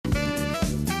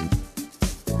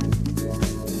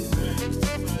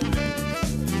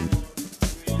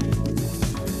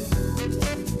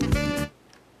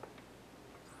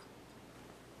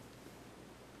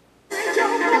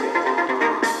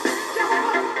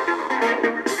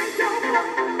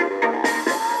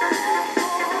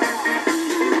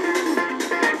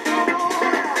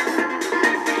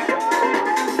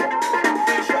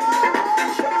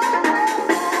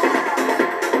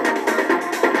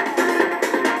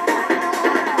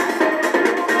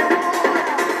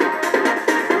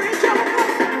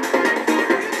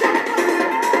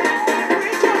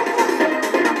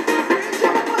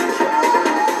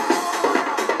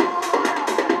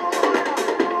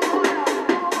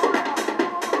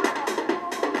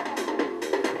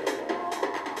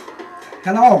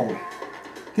Hello,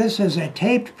 this is a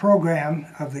taped program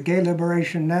of the Gay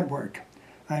Liberation Network.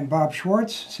 I'm Bob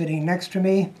Schwartz. Sitting next to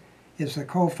me is the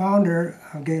co-founder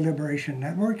of Gay Liberation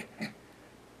Network,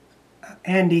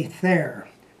 Andy Thayer.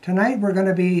 Tonight we're going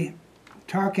to be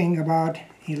talking about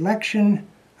election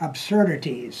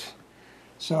absurdities.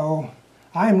 So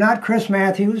I'm not Chris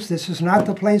Matthews. This is not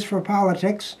the place for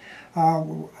politics.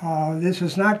 This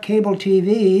is not cable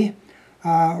TV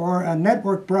or a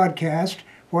network broadcast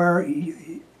where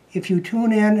if you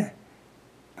tune in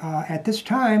at this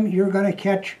time, you're going to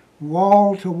catch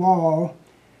wall-to-wall,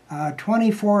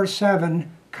 24/7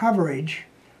 coverage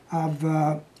of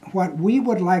what we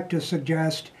would like to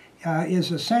suggest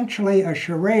is essentially a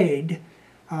charade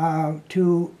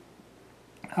to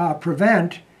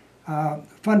prevent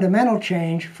fundamental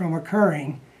change from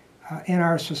occurring in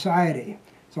our society.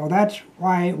 So that's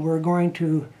why we're going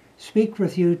to speak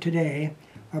with you today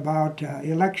about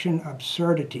election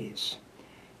absurdities.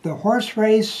 The horse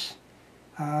race,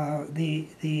 the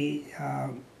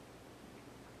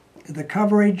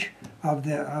coverage of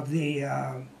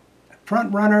the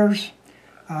front runners,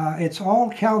 it's all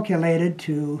calculated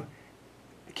to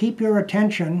keep your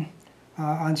attention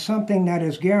on something that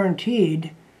is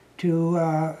guaranteed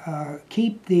to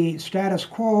keep the status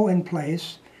quo in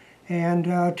place and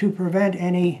to prevent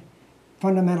any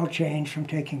fundamental change from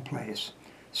taking place.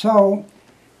 So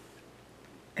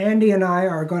Andy and I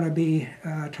are going to be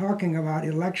talking about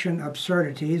election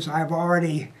absurdities. I've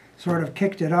already sort of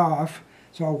kicked it off.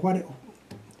 So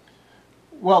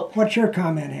what's your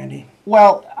comment, Andy?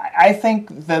 Well, I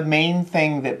think the main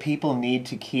thing that people need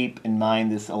to keep in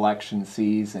mind this election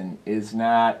season is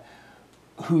not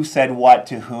who said what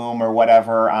to whom or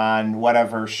whatever on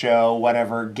whatever show,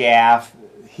 whatever gaffe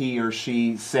he or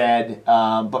she said,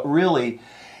 but really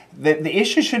the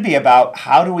issue should be about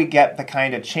how do we get the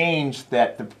kind of change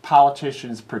that the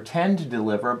politicians pretend to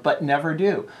deliver but never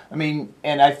do. I mean,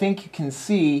 and I think you can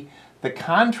see the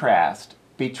contrast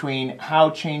between how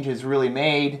change is really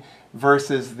made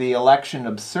versus the election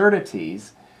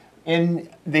absurdities in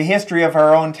the history of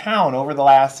our own town over the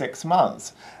last 6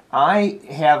 months. I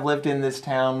have lived in this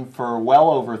town for well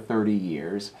over 30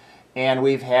 years, and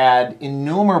we've had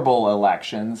innumerable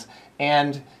elections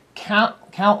and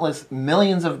countless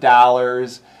millions of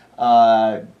dollars,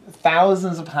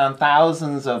 thousands upon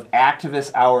thousands of activist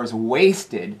hours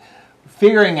wasted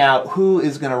figuring out who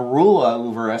is going to rule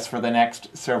over us for the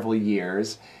next several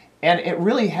years. And it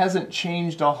really hasn't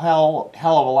changed a hell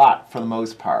of a lot for the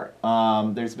most part.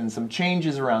 There's been some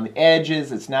changes around the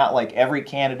edges. It's not like every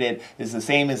candidate is the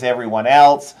same as everyone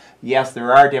else. Yes,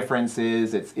 there are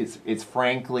differences. It's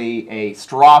frankly a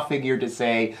straw figure to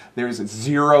say there's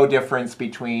zero difference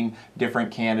between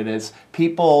different candidates.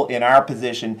 People in our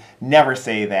position never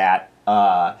say that.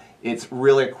 It's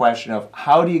really a question of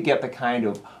how do you get the kind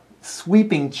of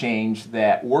sweeping change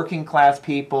that working class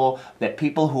people, that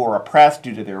people who are oppressed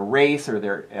due to their race or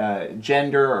their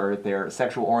gender or their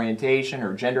sexual orientation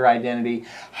or gender identity,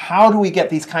 how do we get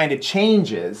these kind of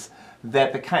changes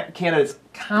that the candidates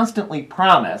constantly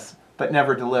promise but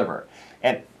never deliver?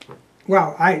 And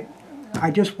well, I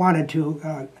just wanted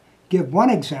to give one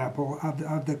example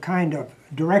of the kind of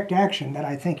direct action that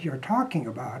I think you're talking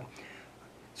about.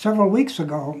 Several weeks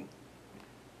ago,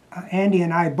 Andy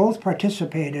and I both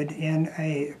participated in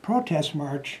a protest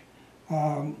march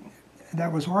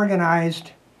that was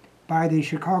organized by the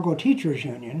Chicago Teachers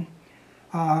Union.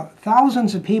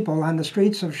 Thousands of people on the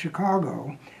streets of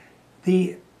Chicago.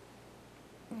 The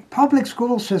public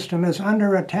school system is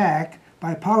under attack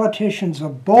by politicians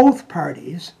of both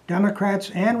parties,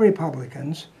 Democrats and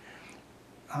Republicans.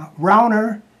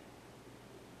 Rauner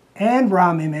and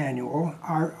Rahm Emanuel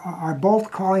are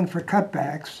both calling for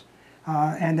cutbacks,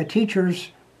 and the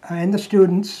teachers and the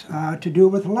students to do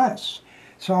with less.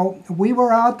 So we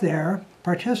were out there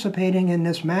participating in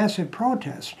this massive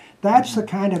protest. That's the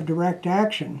kind of direct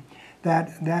action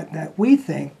that we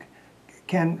think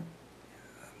can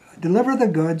deliver the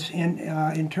goods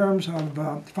in terms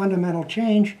of fundamental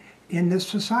change in this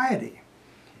society.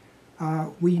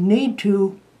 We need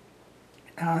to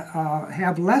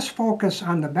have less focus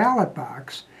on the ballot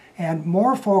box and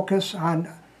more focus on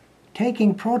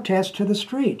taking protests to the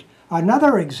street.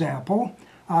 Another example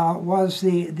was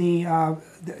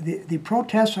the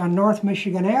protests on North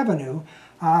Michigan Avenue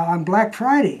on Black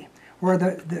Friday, where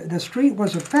the street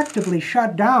was effectively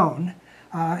shut down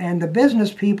and the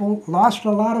business people lost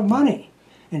a lot of money.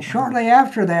 And shortly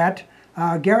after that,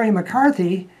 Gary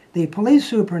McCarthy, the police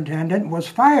superintendent, was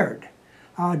fired.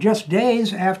 Just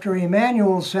days after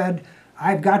Emanuel said,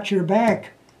 "I've got your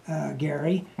back,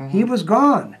 Gary," he was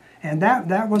gone. And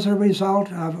that was a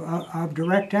result of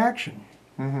direct action.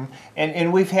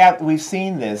 And we've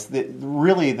seen this, that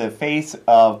really the face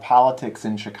of politics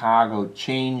in Chicago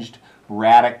changed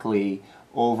radically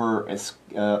over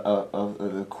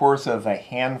the course of a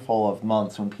handful of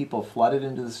months when people flooded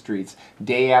into the streets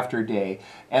day after day.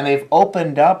 And they've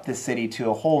opened up the city to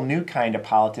a whole new kind of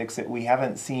politics that we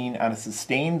haven't seen on a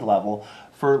sustained level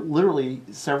for literally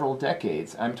several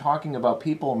decades. I'm talking about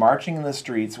people marching in the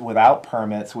streets without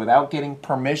permits, without getting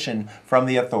permission from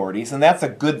the authorities, and that's a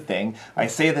good thing. I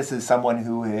say this as someone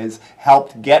who has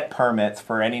helped get permits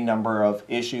for any number of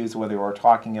issues, whether we're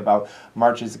talking about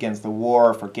marches against the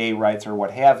war, for gay rights, or what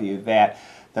have you, that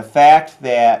the fact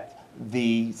that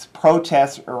these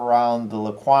protests around the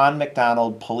Laquan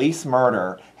McDonald police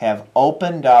murder have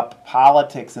opened up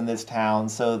politics in this town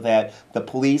so that the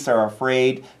police are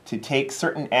afraid to take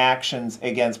certain actions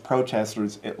against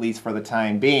protesters, at least for the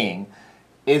time being,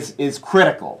 is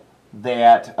critical.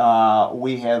 That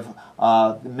we have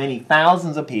many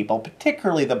thousands of people,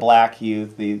 particularly the black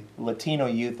youth, the Latino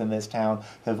youth in this town,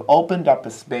 have opened up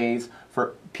a space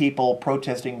for people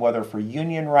protesting, whether for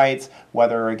union rights,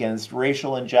 whether against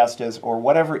racial injustice, or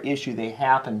whatever issue they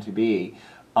happen to be,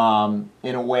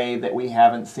 in a way that we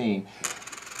haven't seen.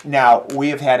 Now, we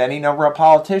have had any number of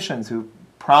politicians who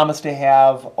promised to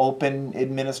have open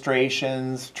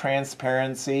administrations,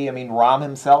 transparency. I mean, Rahm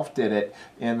himself did it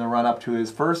in the run-up to his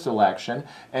first election,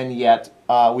 and yet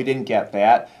we didn't get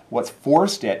that. What's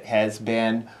forced it has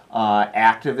been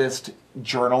activist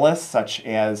journalists such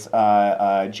as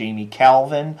Jamie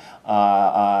Calvin,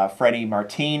 Freddie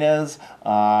Martinez,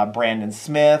 Brandon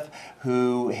Smith,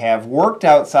 who have worked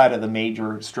outside of the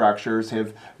major structures,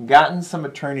 have gotten some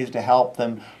attorneys to help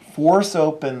them force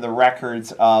open the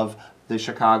records of the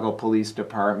Chicago Police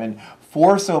Department,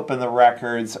 force open the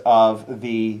records of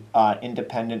the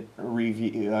Independent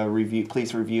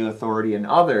Police Review Authority and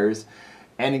others,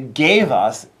 and it gave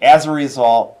us, as a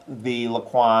result, the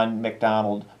Laquan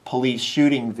McDonald police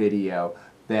shooting video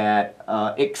that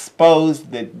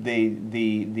exposed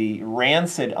the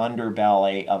rancid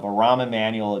underbelly of a Rahm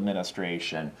Emanuel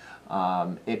administration.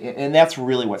 And that's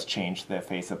really what's changed the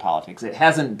face of politics. It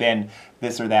hasn't been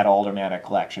this or that aldermanic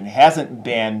election. It hasn't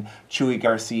been Chuy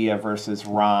Garcia versus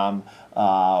Rahm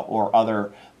or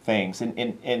other things.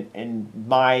 And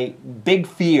my big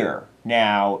fear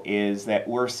now is that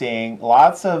we're seeing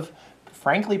lots of,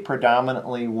 frankly,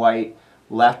 predominantly white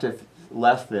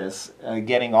leftists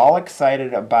getting all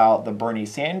excited about the Bernie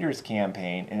Sanders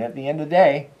campaign, and at the end of the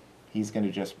day, he's going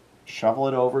to just shovel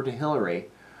it over to Hillary,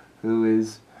 who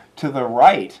is to the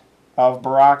right of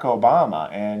Barack Obama,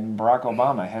 and Barack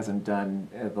Obama hasn't done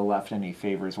the left any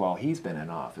favors while he's been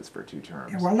in office for 2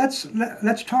 terms. Well,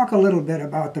 let's talk a little bit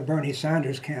about the Bernie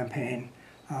Sanders campaign,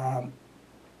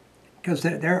 because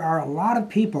there are a lot of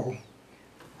people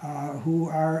who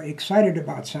are excited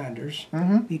about Sanders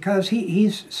because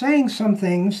he's saying some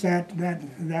things that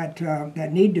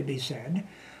need to be said.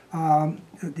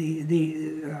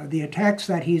 The attacks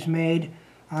that he's made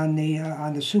on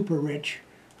the super rich,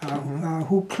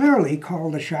 who clearly call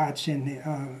the shots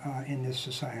in this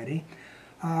society.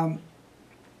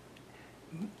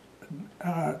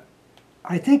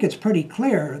 I think it's pretty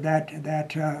clear that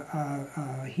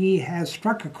he has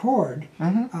struck a chord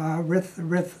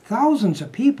with thousands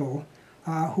of people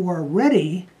who are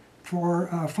ready for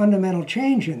fundamental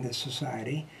change in this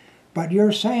society. But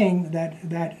you're saying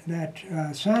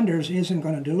that Sanders isn't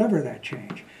going to deliver that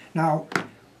change. Now,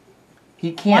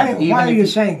 he can't. Why are you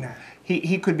saying that?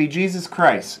 He could be Jesus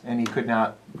Christ, and he could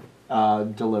not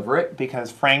deliver it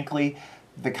because, frankly,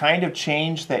 the kind of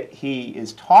change that he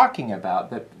is talking about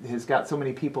that has got so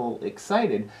many people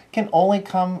excited can only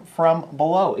come from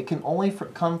below. It can only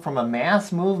come from a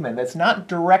mass movement that's not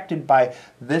directed by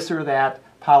this or that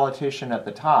politician at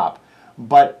the top,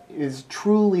 but is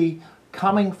truly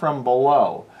coming from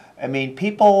below. I mean,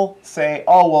 people say,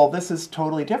 oh, well, this is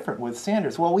totally different with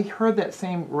Sanders. Well, we heard that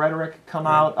same rhetoric come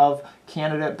out of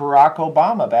candidate Barack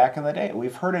Obama back in the day.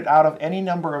 We've heard it out of any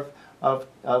number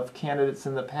of candidates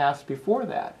in the past before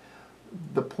that.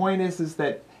 The point is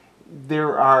that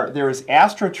there is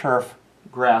AstroTurf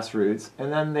grassroots,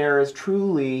 and then there is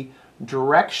truly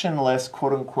directionless,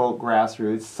 quote-unquote,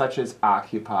 grassroots, such as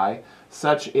Occupy,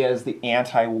 such as the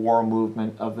anti-war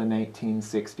movement of the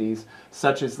 1960s,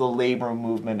 such as the labor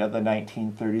movement of the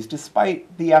 1930s,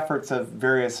 despite the efforts of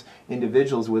various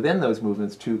individuals within those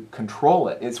movements to control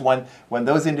it. It's when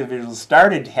those individuals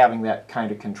started having that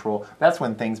kind of control, that's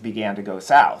when things began to go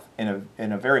south in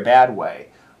a very bad way.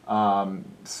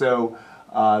 So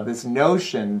this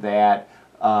notion that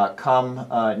come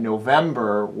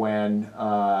November, when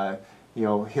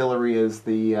Hillary is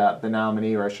the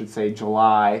nominee, or I should say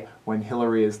July, when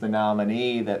Hillary is the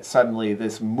nominee, that suddenly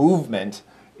this movement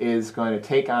is going to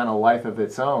take on a life of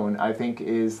its own, I think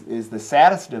is the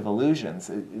saddest of illusions.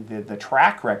 The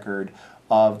track record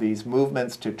of these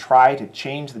movements to try to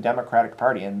change the Democratic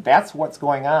Party, and that's what's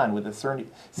going on with the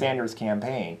Sanders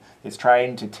campaign, is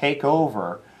trying to take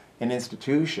over an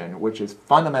institution which is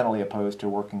fundamentally opposed to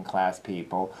working class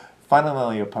people,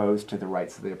 fundamentally opposed to the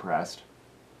rights of the oppressed,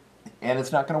 and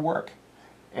it's not going to work.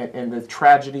 And the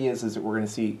tragedy is that we're going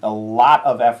to see a lot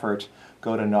of effort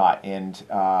go to naught, and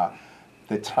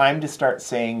the time to start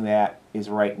saying that is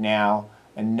right now,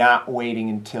 and not waiting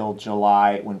until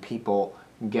July when people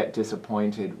get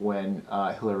disappointed when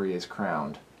Hillary is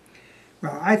crowned.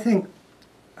 Well, I think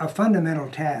a fundamental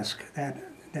task that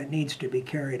needs to be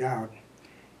carried out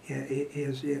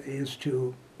is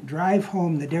to drive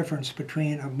home the difference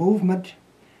between a movement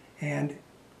and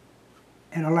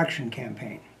an election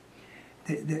campaign.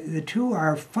 The two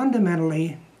are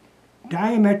fundamentally,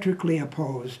 diametrically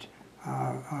opposed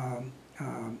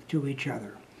to each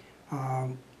other.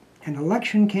 An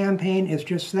election campaign is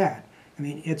just that. I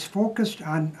mean, it's focused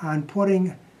on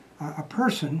putting a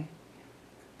person,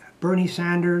 Bernie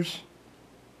Sanders,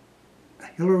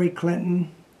 Hillary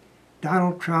Clinton,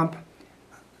 Donald Trump,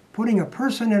 putting a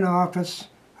person in office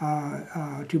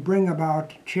to bring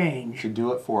about change. To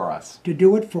do it for us. To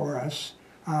do it for us,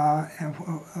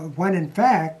 when in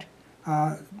fact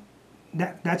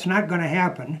that's not going to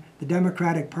happen. The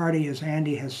Democratic Party, as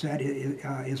Andy has said,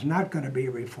 is not going to be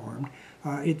reformed.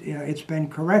 It's been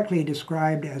correctly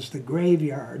described as the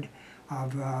graveyard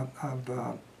of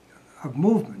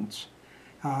movements.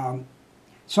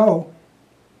 So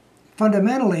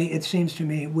fundamentally, it seems to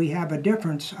me, we have a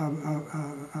difference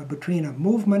between a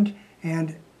movement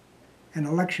and an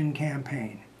election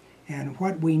campaign. And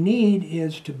what we need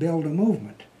is to build a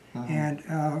movement. And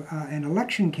an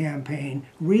election campaign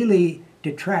really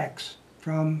detracts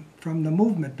from the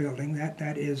movement building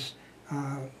that is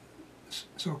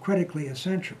so critically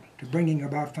essential to bringing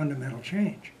about fundamental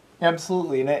change.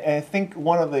 Absolutely, and I think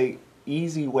one of the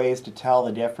easy ways to tell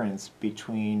the difference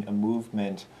between a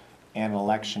movement and an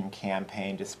election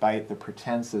campaign, despite the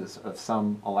pretenses of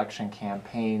some election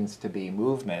campaigns to be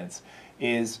movements,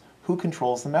 is who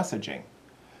controls the messaging.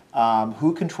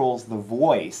 Who controls the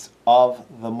voice of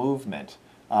the movement,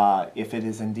 if it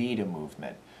is indeed a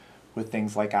movement. With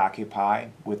things like Occupy,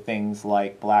 with things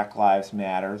like Black Lives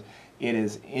Matter, it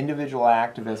is individual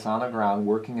activists on the ground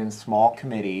working in small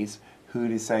committees who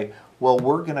to say, well,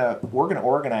 we're gonna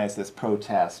organize this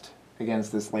protest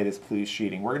against this latest police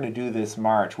shooting. We're going to do this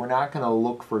march. We're not going to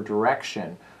look for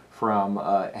direction from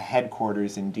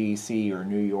headquarters in D.C. or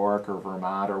New York or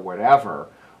Vermont or whatever.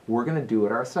 We're going to do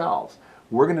it ourselves.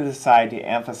 We're going to decide to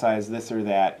emphasize this or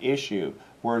that issue.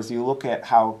 Whereas you look at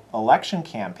how election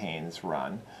campaigns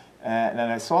run, and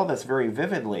I saw this very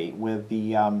vividly with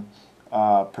the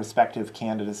prospective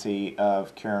candidacy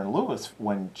of Karen Lewis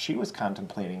when she was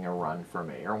contemplating a run for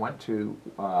mayor. Went to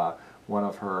one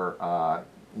of her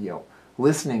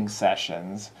listening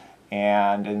sessions,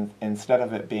 and instead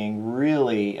of it being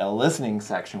really a listening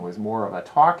session, was more of a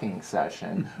talking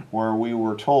session where we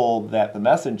were told that the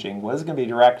messaging was going to be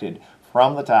directed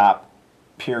from the top,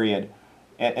 period.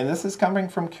 And this is coming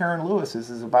from Karen Lewis. This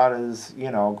is about as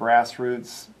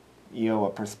grassroots, a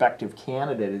prospective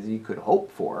candidate as you could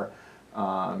hope for,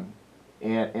 and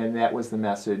that was the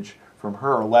message from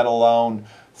her. Let alone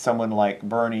someone like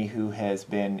Bernie, who has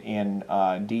been in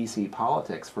D.C.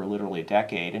 politics for literally a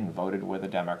decade and voted with the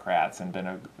Democrats and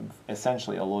been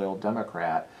essentially a loyal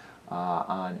Democrat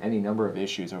on any number of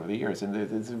issues over the years. And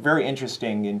it's very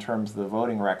interesting in terms of the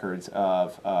voting records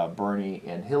of Bernie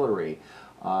and Hillary.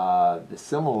 The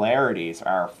similarities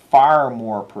are far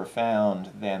more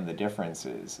profound than the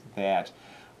differences. That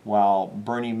while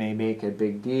Bernie may make a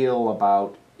big deal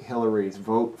about Hillary's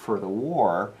vote for the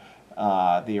war,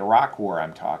 the Iraq War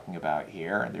I'm talking about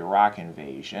here, the Iraq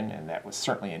invasion, and that was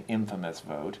certainly an infamous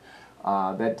vote,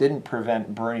 that didn't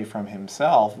prevent Bernie from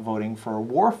himself voting for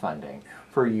war funding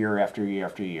for year after year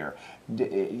after year.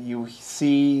 You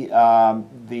see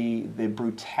the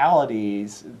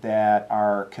brutalities that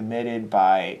are committed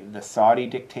by the Saudi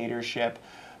dictatorship,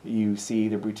 You see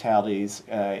the brutalities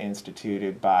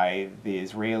instituted by the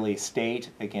Israeli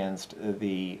state against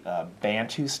the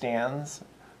Bantustans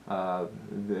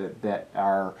that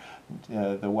are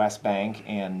the West Bank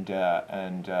and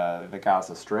the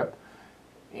Gaza Strip.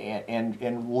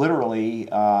 And literally,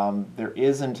 there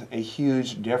isn't a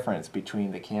huge difference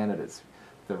between the candidates.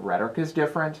 The rhetoric is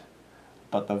different,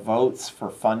 but the votes for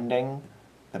funding,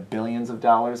 the billions of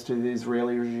dollars to the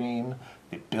Israeli regime,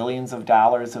 the billions of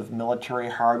dollars of military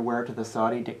hardware to the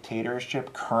Saudi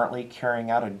dictatorship, currently carrying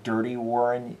out a dirty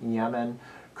war in Yemen,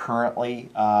 currently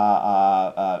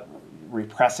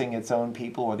repressing its own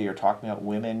people, whether you're talking about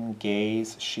women,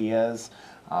 gays, Shias,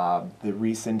 the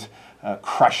recent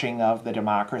crushing of the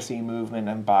democracy movement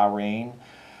in Bahrain.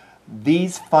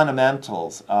 These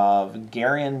fundamentals of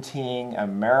guaranteeing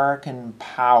American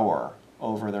power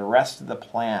over the rest of the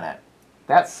planet,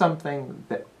 that's something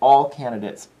that all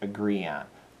candidates agree on.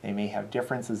 They may have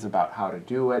differences about how to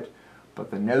do it,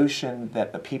 but the notion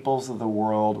that the peoples of the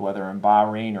world, whether in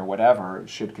Bahrain or whatever,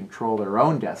 should control their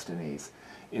own destinies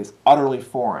is utterly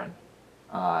foreign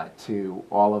to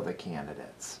all of the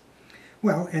candidates.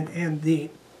 Well, and the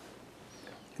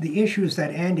issues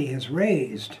that Andy has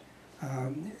raised,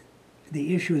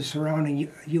 the issues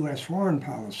surrounding U.S. foreign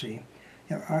policy,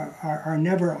 are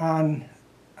never on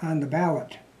the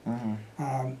ballot.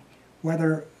 Mm-hmm.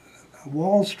 Whether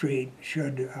Wall Street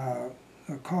should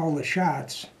call the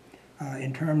shots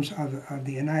in terms of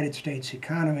the United States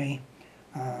economy,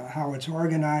 how it's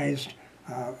organized,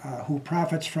 who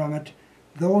profits from it,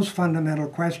 those fundamental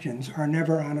questions are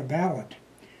never on a ballot.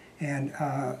 And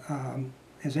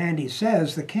as Andy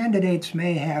says, the candidates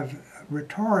may have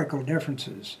rhetorical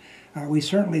differences. We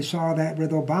certainly saw that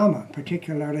with Obama,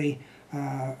 particularly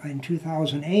in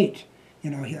 2008. You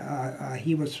know,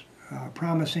 he was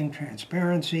promising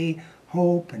transparency,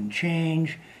 hope, and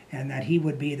change, and that he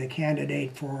would be the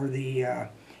candidate for the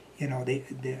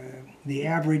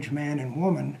average man and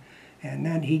woman. And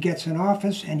then he gets in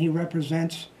office and he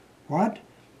represents what?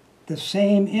 The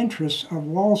same interests of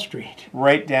Wall Street.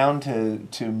 Right down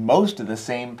to most of the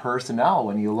same personnel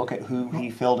when you look at who he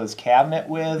filled his cabinet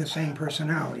with. The same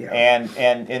personnel, yeah.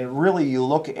 And really you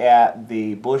look at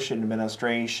the Bush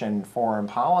administration foreign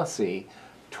policy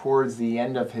towards the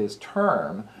end of his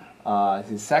term,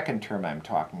 his second term I'm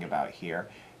talking about here,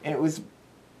 and it was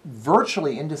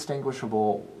virtually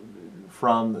indistinguishable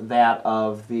from that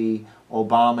of the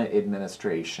Obama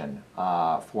administration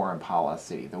foreign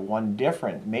policy. The one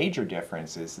major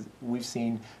difference is we've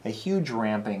seen a huge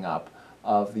ramping up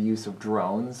of the use of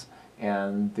drones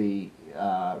and the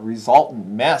resultant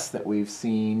mess that we've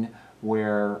seen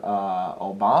where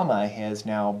Obama has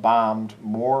now bombed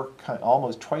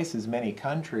almost twice as many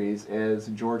countries as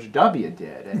George W.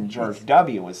 did. And George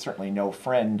W. was certainly no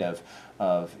friend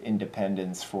of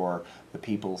independence for the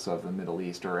peoples of the Middle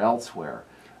East or elsewhere.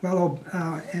 Well,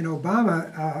 and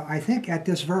Obama, I think at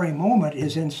this very moment,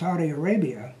 is in Saudi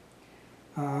Arabia,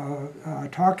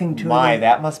 talking to.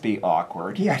 That must be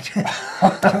awkward. Yeah,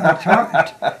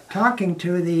 talking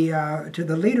to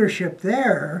the leadership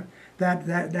there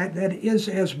that is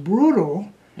as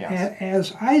brutal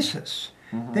as ISIS.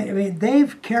 Mm-hmm.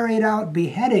 They've carried out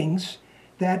beheadings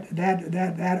that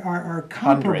are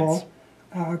comparable.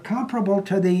 Comparable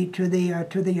to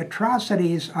the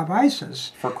atrocities of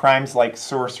ISIS for crimes like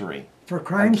sorcery. For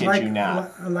crimes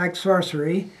like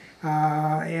sorcery,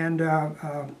 and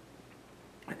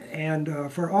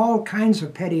for all kinds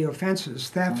of petty offenses,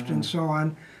 theft and so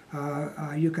on.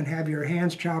 You can have your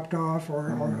hands chopped off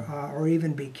or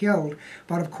even be killed.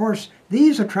 But of course,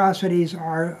 these atrocities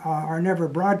are never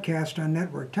broadcast on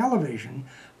network television,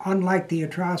 unlike the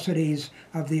atrocities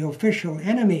of the official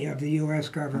enemy of the U.S.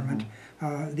 government,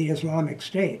 the Islamic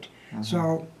State. Mm-hmm.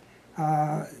 So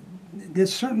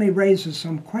this certainly raises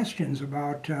some questions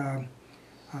about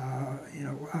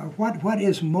what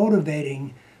is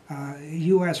motivating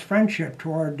U.S. friendship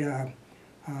toward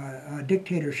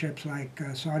dictatorships like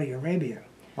Saudi Arabia.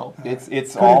 Well, it's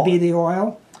could all. Could it be the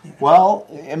oil? Well,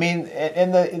 I mean,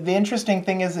 and the interesting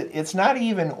thing is that it's not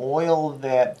even oil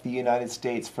that the United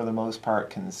States, for the most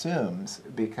part, consumes,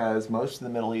 because most of the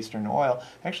Middle Eastern oil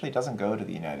actually doesn't go to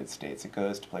the United States. It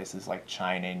goes to places like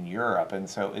China and Europe, and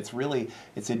so it's a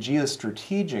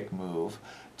geostrategic move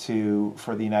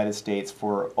for the United States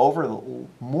for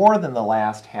more than the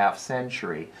last half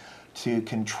century to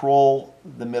control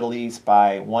the Middle East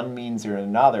by one means or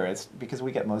another. It's because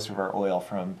we get most of our oil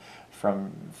from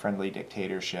friendly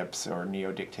dictatorships or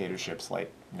neo-dictatorships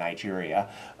like Nigeria.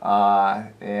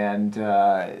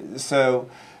 So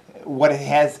what it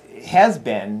has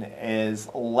been is,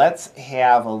 let's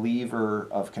have a lever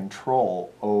of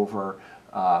control over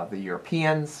the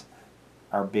Europeans,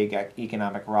 our big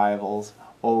economic rivals,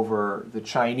 over the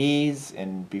Chinese,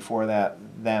 and before that,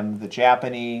 the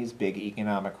Japanese, big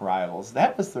economic rivals.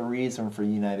 That was the reason for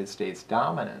United States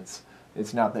dominance.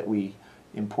 It's not that we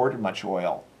imported much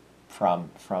oil from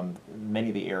many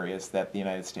of the areas that the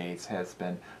United States has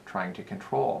been trying to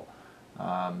control.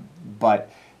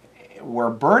 But where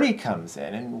Bernie comes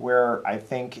in, and where I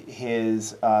think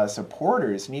his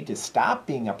supporters need to stop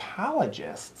being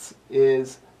apologists,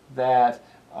 is that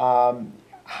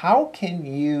how can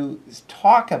you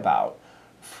talk about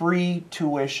free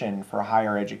tuition for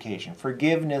higher education,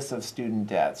 forgiveness of student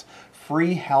debts,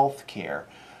 free health care,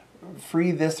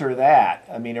 free this or that?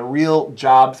 I mean, a real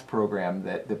jobs program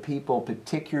that the people,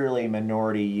 particularly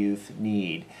minority youth,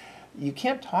 need. You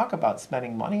can't talk about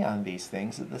spending money on these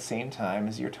things at the same time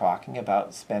as you're talking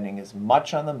about spending as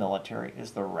much on the military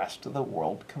as the rest of the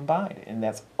world combined. And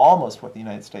that's almost what the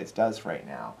United States does right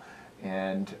now.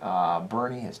 And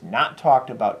Bernie has not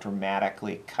talked about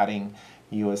dramatically cutting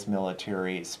U.S.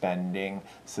 military spending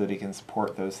so that he can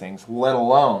support those things, let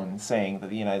alone saying that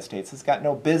the United States has got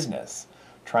no business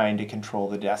trying to control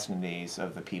the destinies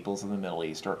of the peoples of the Middle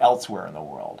East or elsewhere in the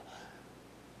world.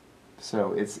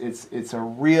 So it's a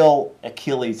real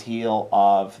Achilles heel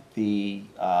of the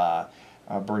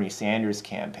Bernie Sanders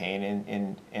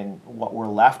campaign, and what we're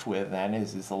left with then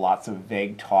is lots of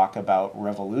vague talk about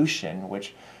revolution,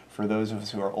 which for those of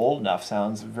us who are old enough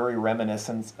sounds very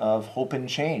reminiscent of hope and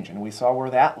change, and we saw where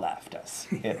that left us.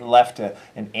 It left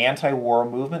an anti-war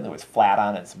movement that was flat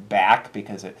on its back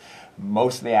because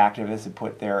most of the activists had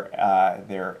put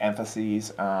their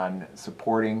emphases on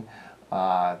supporting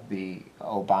the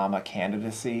Obama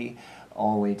candidacy,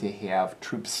 only to have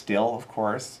troops still, of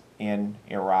course, in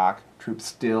Iraq, troops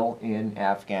still in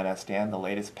Afghanistan. The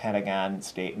latest Pentagon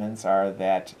statements are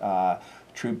that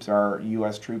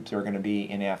U.S. troops are going to be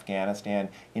in Afghanistan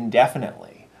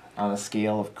indefinitely, on the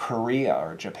scale of Korea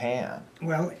or Japan.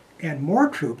 Well, and more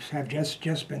troops have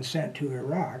just been sent to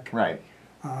Iraq. Right.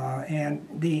 And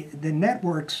the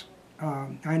networks,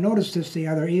 I noticed this the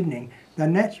other evening, the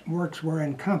networks were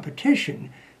in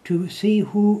competition to see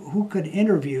who could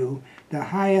interview the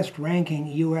highest ranking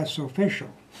U.S. official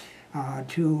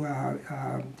to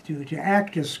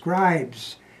act as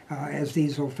scribes as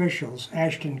these officials.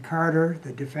 Ashton Carter,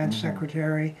 the defense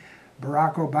secretary,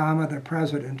 Barack Obama, the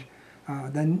president,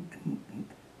 the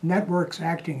networks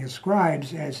acting as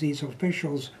scribes as these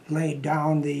officials laid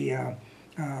down the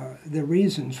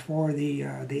reasons for the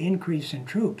increase in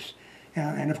troops.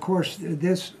 And of course,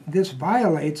 this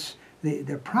violates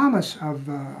the promise of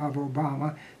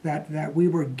Obama that we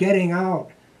were getting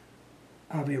out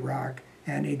of Iraq,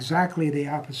 and exactly the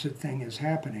opposite thing is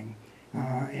happening.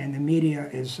 And the media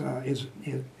is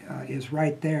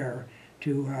right there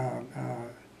to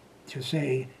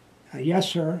say, yes,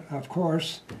 sir, of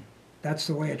course, that's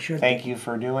the way it should be. Thank you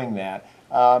for doing that.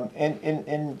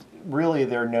 And really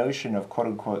their notion of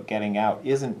quote-unquote getting out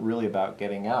isn't really about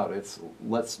getting out. It's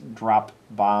let's drop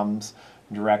bombs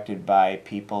directed by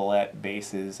people at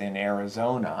bases in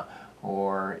Arizona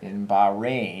or in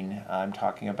Bahrain. I'm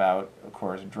talking about, of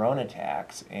course, drone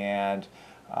attacks. And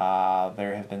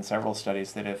there have been several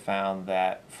studies that have found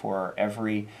that for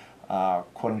every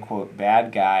quote-unquote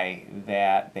bad guy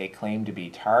that they claim to be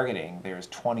targeting, there's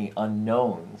 20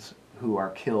 unknowns who are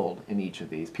killed in each of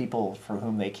these. People for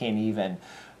whom they can't even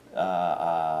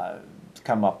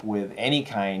come up with any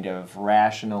kind of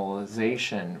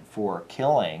rationalization for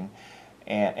killing.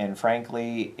 And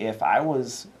frankly, if I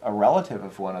was a relative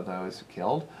of one of those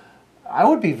killed, I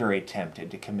would be very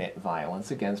tempted to commit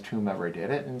violence against whomever did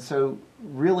it. And so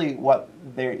really what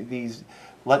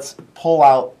let's pull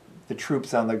out the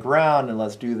troops on the ground and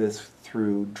let's do this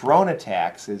through drone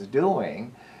attacks is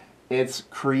doing, it's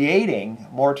creating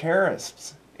more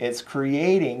terrorists. It's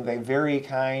creating the very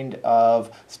kind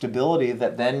of stability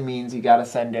that then means you got to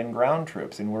send in ground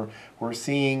troops, and we're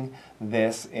seeing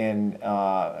this in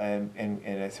a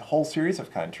whole series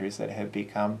of countries that have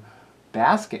become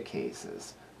basket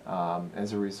cases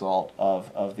as a result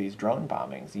of these drone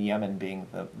bombings. Yemen being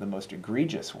the most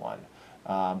egregious one.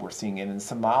 We're seeing it in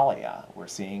Somalia. We're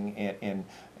seeing it in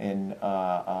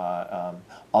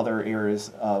other areas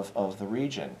of the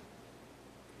region.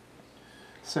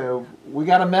 So we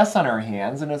got a mess on our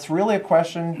hands, and it's really a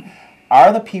question,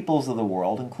 are the peoples of the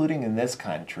world, including in this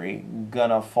country,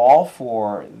 gonna fall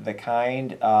for the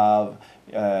kind of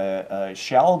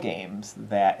shell games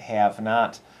that have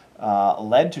not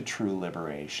led to true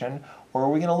liberation, or are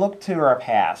we gonna look to our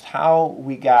past, how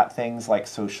we got things like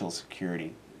Social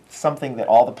Security, something that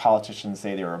all the politicians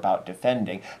say they're about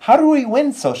defending. How do we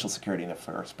win Social Security in the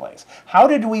first place? How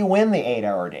did we win the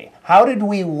 8-hour day? How did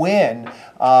we win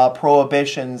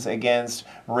prohibitions against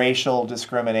racial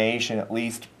discrimination, at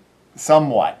least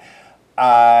somewhat?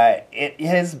 It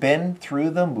has been through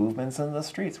the movements in the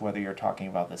streets, whether you're talking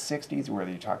about the 60s,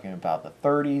 whether you're talking about the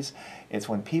 30s. It's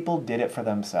when people did it for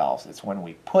themselves. It's when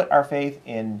we put our faith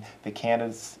in the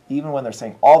candidates, even when they're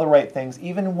saying all the right things,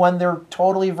 even when they're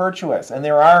totally virtuous. And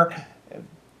there are,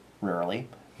 rarely,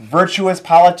 virtuous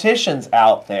politicians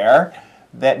out there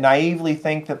that naively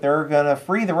think that they're going to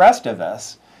free the rest of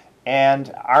us.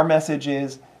 And our message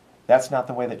is, that's not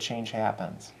the way that change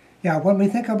happens. Yeah, when we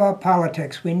think about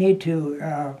politics, we need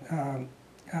to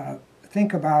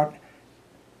think about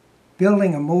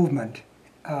building a movement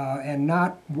and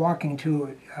not walking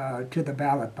to the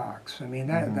ballot box. I mean,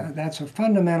 that's a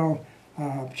fundamental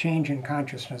change in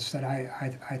consciousness that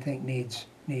I think needs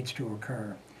to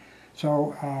occur.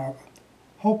 So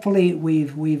hopefully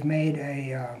we've made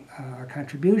a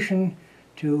contribution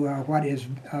to what is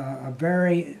a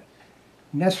very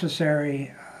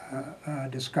necessary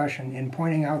discussion in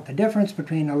pointing out the difference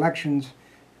between elections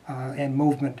and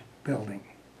movement building.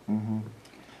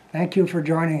 Thank you for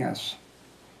joining us.